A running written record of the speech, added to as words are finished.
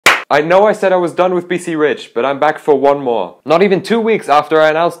I know I said I was done with BC Rich, but I'm back for one more. Not even 2 weeks after I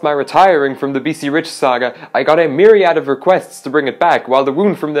announced my retiring from the BC Rich saga, I got a myriad of requests to bring it back, while the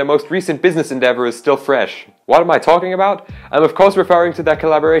wound from their most recent business endeavor is still fresh. What am I talking about? I'm of course referring to that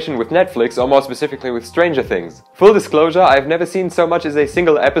collaboration with Netflix, or more specifically with Stranger Things. Full disclosure, I've never seen so much as a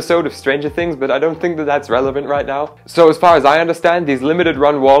single episode of Stranger Things, but I don't think that that's relevant right now. So as far as I understand, these limited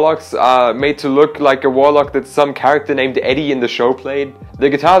run warlocks are made to look like a warlock that some character named Eddie in the show played. The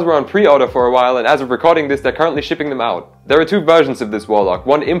guitars were on pre-order for a while, and as of recording this, they're currently shipping them out. There are two versions of this warlock.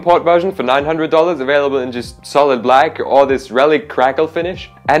 One import version for $900, available in just solid black, or this relic crackle finish,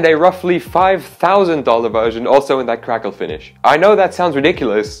 and a roughly $5,000 version also in that crackle finish. I know that sounds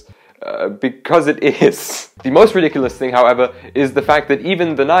ridiculous, because it is. The most ridiculous thing, however, is the fact that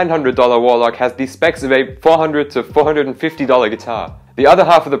even the $900 warlock has the specs of a $400 to $450 guitar. The other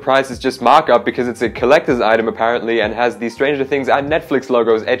half of the price is just markup because it's a collector's item apparently and has the Stranger Things and Netflix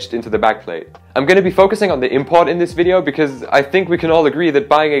logos etched into the backplate. I'm going to be focusing on the import in this video because I think we can all agree that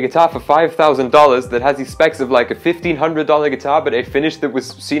buying a guitar for $5,000 that has the specs of like a $1,500 guitar but a finish that was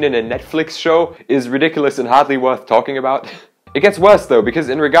seen in a Netflix show is ridiculous and hardly worth talking about. It gets worse though, because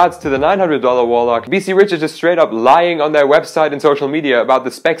in regards to the $900 warlock, BC Rich is just straight up lying on their website and social media about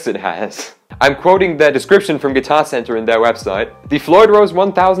the specs it has. I'm quoting their description from Guitar Center in their website. The Floyd Rose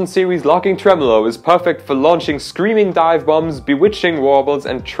 1000 series locking tremolo is perfect for launching screaming dive bombs, bewitching warbles,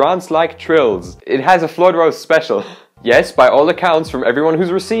 and trance-like trills. It has a Floyd Rose special. Yes, by all accounts from everyone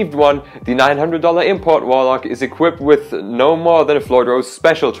who's received one, the $900 import warlock is equipped with no more than a Floyd Rose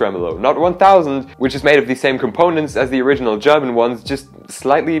special tremolo, not 1000, which is made of the same components as the original German ones, just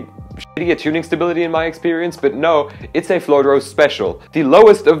slightly shittier tuning stability in my experience, but no, it's a Floyd Rose special, the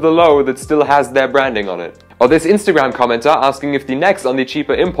lowest of the low that still has their branding on it. Or this Instagram commenter asking if the necks on the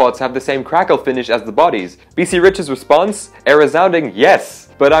cheaper imports have the same crackle finish as the bodies. BC Rich's response? A resounding yes!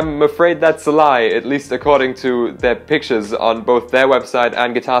 But I'm afraid that's a lie, at least according to their pictures on both their website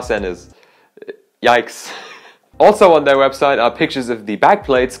and Guitar Center's. Yikes. Also on their website are pictures of the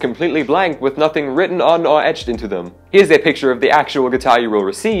backplates completely blank with nothing written on or etched into them. Here's a picture of the actual guitar you will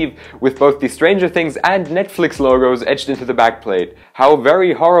receive, with both the Stranger Things and Netflix logos etched into the backplate. How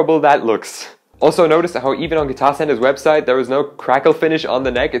very horrible that looks. Also notice how even on Guitar Center's website there is no crackle finish on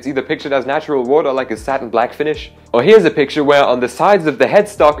the neck, it's either pictured as natural wood or like a satin black finish. Or here's a picture where on the sides of the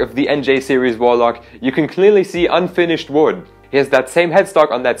headstock of the NJ series warlock you can clearly see unfinished wood. Here's that same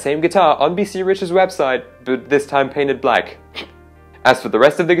headstock on that same guitar on BC Rich's website, but this time painted black. As for the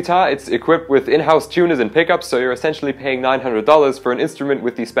rest of the guitar, it's equipped with in-house tuners and pickups, so you're essentially paying $900 for an instrument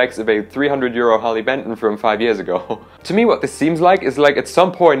with the specs of a €300 Harley Benton from 5 years ago. To me, what this seems like is like at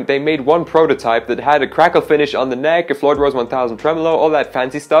some point they made one prototype that had a crackle finish on the neck, a Floyd Rose 1000 tremolo, all that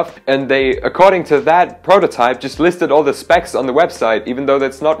fancy stuff, and they, according to that prototype, just listed all the specs on the website, even though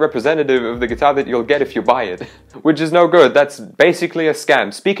that's not representative of the guitar that you'll get if you buy it. Which is no good, that's basically a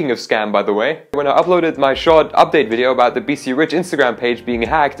scam. Speaking of scam, by the way, when I uploaded my short update video about the BC Rich Instagram page being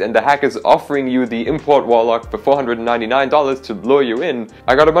hacked and the hackers offering you the import warlock for $499 to lure you in,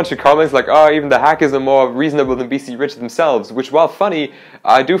 I got a bunch of comments like, oh, even the hackers are more reasonable than BC Rich themselves, which, while funny,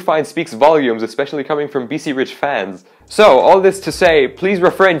 I do find speaks volumes, especially coming from BC Rich fans. So, all this to say, please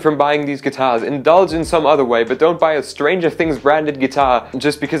refrain from buying these guitars, indulge in some other way, but don't buy a Stranger Things branded guitar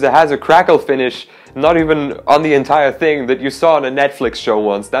just because it has a crackle finish, not even on the entire thing, that you saw on a Netflix show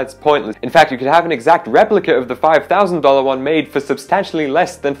once. That's pointless. In fact, you could have an exact replica of the $5,000 one made for substantially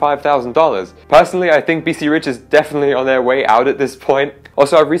less than $5,000. Personally, I think BC Rich is definitely on their way out at this point.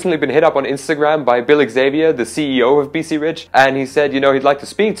 Also, I've recently been hit up on Instagram by Bill Xavier, the CEO of BC Rich, and he said, you know, he'd like to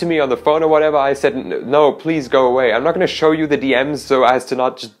speak to me on the phone or whatever. I said, no, please go away. I'm not going to show you the DMs so as to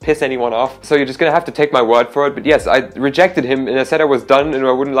not just piss anyone off, so you're just going to have to take my word for it. But yes, I rejected him and I said I was done and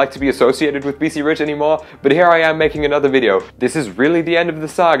I wouldn't like to be associated with BC Rich anymore, but here I am making another video. This is really the end of the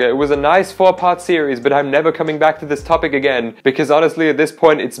saga. It was a nice 4-part series, but I'm never coming back to this topic again, because honestly at this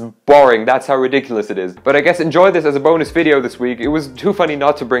point it's boring. That's how ridiculous it is. But I guess enjoy this as a bonus video this week. It was too funny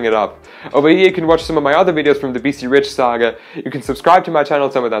not to bring it up. Over here you can watch some of my other videos from the BC Rich saga. You can subscribe to my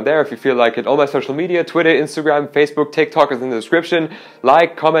channel somewhere down there if you feel like it. All my social media, Twitter, Instagram, Facebook, TikTok is in the description.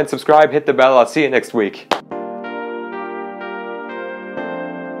 Like, comment, subscribe, hit the bell. I'll see you next week.